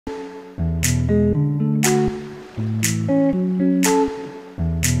Hey,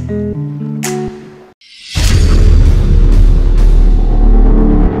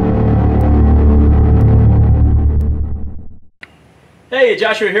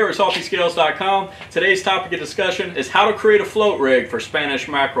 Joshua here with SaltyScales.com. Today's topic of discussion is how to create a float rig for Spanish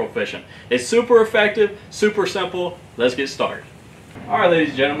mackerel fishing. It's super effective, super simple. Let's get started. Alright, ladies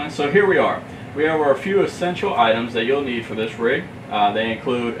and gentlemen, so here we are. We have our few essential items that you'll need for this rig. They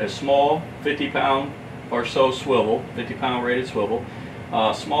include a small 50-pound or so swivel, 50-pound rated swivel,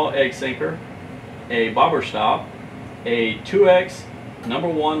 a small egg sinker, a bobber stop, a 2X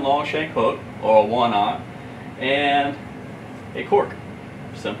 #1 long shank hook or a 1/0, and a cork.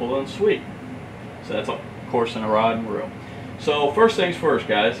 Simple and sweet. So that's of course in a rod and reel. So first things first,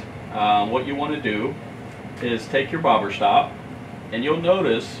 guys, what you want to do is take your bobber stop, and you'll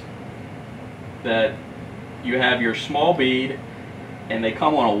notice that you have your small bead and they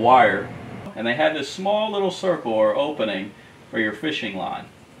come on a wire, and they have this small little circle or opening for your fishing line.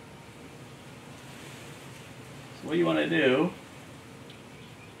 So what you want to do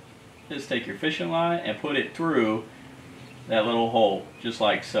is take your fishing line and put it through that little hole, just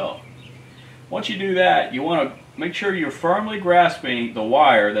like so. Once you do that, you want to make sure you're firmly grasping the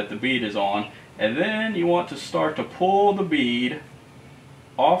wire that the bead is on, and then you want to start to pull the bead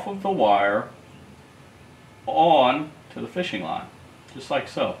off of the wire on to the fishing line, just like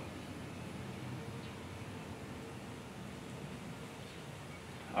so.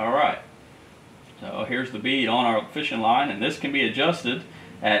 Alright, so here's the bead on our fishing line, and this can be adjusted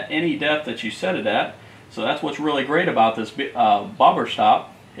at any depth that you set it at. So that's what's really great about this bobber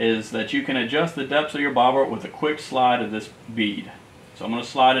stop, is that you can adjust the depths of your bobber with a quick slide of this bead. So I'm going to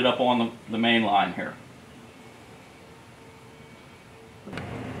slide it up on the main line here.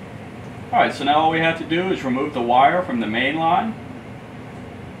 Alright, so now all we have to do is remove the wire from the main line,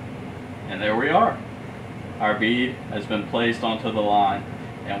 and there we are. Our bead has been placed onto the line,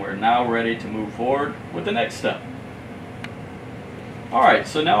 and we're now ready to move forward with the next step. Alright,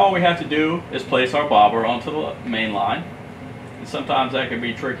 so now all we have to do is place our bobber onto the main line. And sometimes that can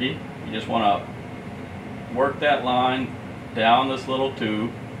be tricky. You just want to work that line down this little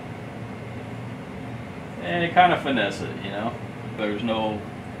tube and kind of finesse it, you know. There's no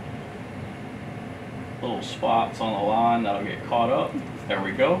little spots on the line that'll get caught up. There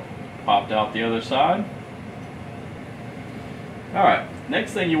we go. Popped out the other side. Alright,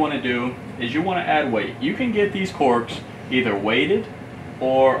 next thing you want to do is you want to add weight. You can get these corks either weighted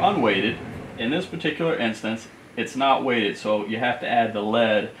or unweighted. In this particular instance, it's not weighted, so you have to add the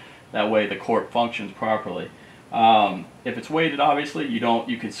lead. That way the cork functions properly. If it's weighted, obviously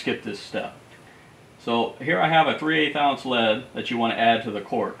you can skip this step. So here I have a 3/8 ounce lead that you want to add to the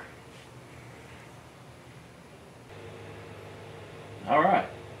cork. Alright,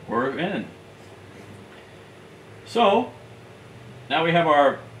 we're in. So now we have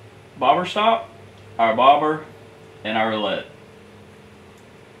our bobber stop, our bobber, and our lead.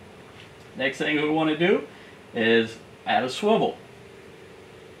 Next thing we want to do is add a swivel.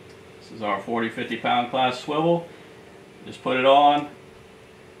 This is our 40-50 pound class swivel. Just put it on.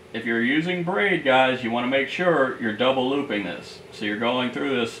 If you're using braid, guys, you want to make sure you're double looping this. So you're going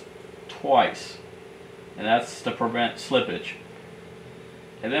through this twice, and that's to prevent slippage.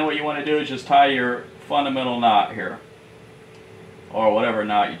 And then what you want to do is just tie your fundamental knot here, or whatever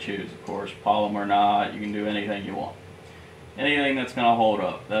knot you choose, of course, polymer knot. You can do anything you want. Anything that's going to hold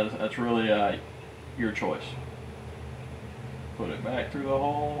up. That's really your choice. Put it back through the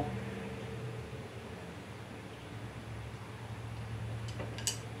hole.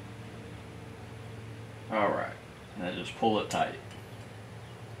 Alright, and then just pull it tight.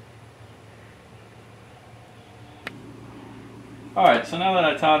 Alright, so now that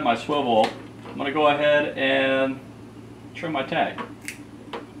I tied my swivel, I'm going to go ahead and trim my tag,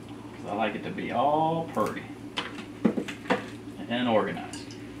 because I like it to be all pretty and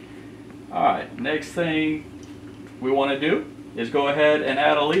organized. Alright, next thing we want to do is go ahead and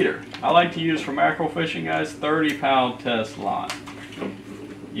add a leader. I like to use for mackerel fishing, guys, 30-pound test line.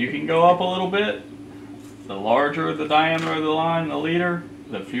 You can go up a little bit. The larger the diameter of the line, the leader,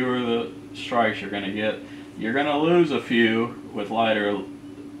 the fewer the strikes you're going to get. You're going to lose a few with lighter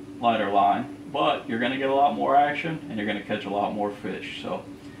line, but you're going to get a lot more action and you're going to catch a lot more fish. So,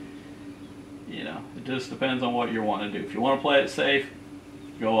 you know, it just depends on what you want to do. If you want to play it safe,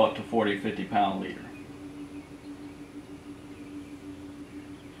 go up to 40-50 pound leader.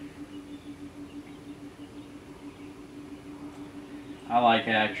 I like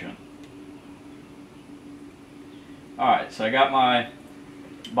action. Alright, so I got my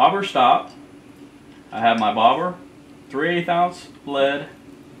bobber stopped. I have my bobber, 3/8 ounce lead,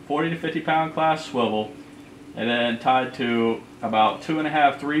 40 to 50 pound class swivel, and then tied to about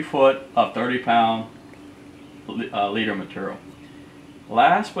 2.5 to 3 foot of 30 pound leader material.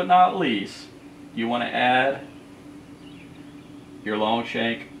 Last but not least, you want to add your long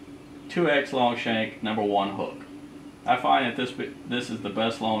shank, 2X long shank #1 hook. I find that this is the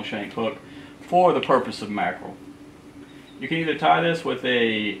best long shank hook for the purpose of mackerel. You can either tie this with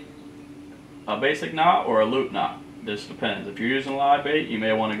a basic knot or a loop knot. This depends. If you're using live bait, you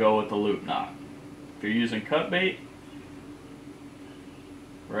may want to go with the loop knot. If you're using cut bait,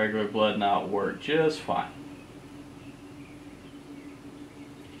 regular blood knot will work just fine.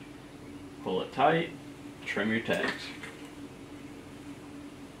 Pull it tight, trim your tags.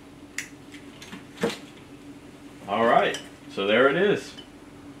 Alright, so there it is.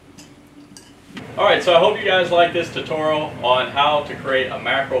 Alright, so I hope you guys like this tutorial on how to create a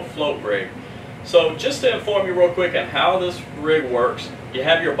mackerel float rig. So just to inform you real quick on how this rig works, you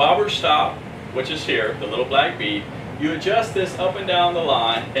have your bobber stop, which is here, the little black bead. You adjust this up and down the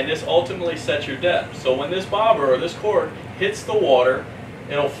line, and this ultimately sets your depth. So when this bobber or this cord hits the water,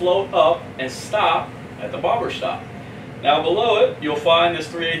 it'll float up and stop at the bobber stop. Now below it, you'll find this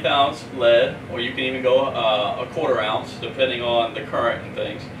 3/8 ounce lead, or you can even go a 1/4 ounce, depending on the current and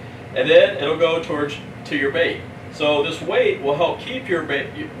things. And then it'll go to your bait. So this weight will help keep your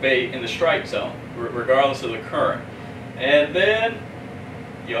bait in the strike zone, regardless of the current. And then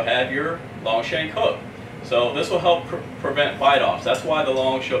you'll have your long shank hook. So this will help prevent bite-offs. That's why the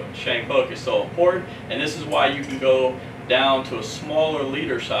long shank hook is so important, and this is why you can go down to a smaller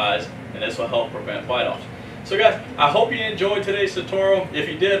leader size, and this will help prevent bite-offs. So guys, I hope you enjoyed today's tutorial. If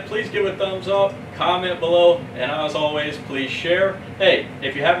you did, please give it a thumbs up, comment below, and as always, please share. Hey,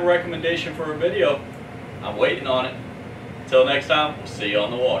 if you have a recommendation for a video, I'm waiting on it. Until next time, we'll see you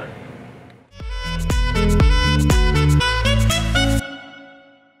on the water.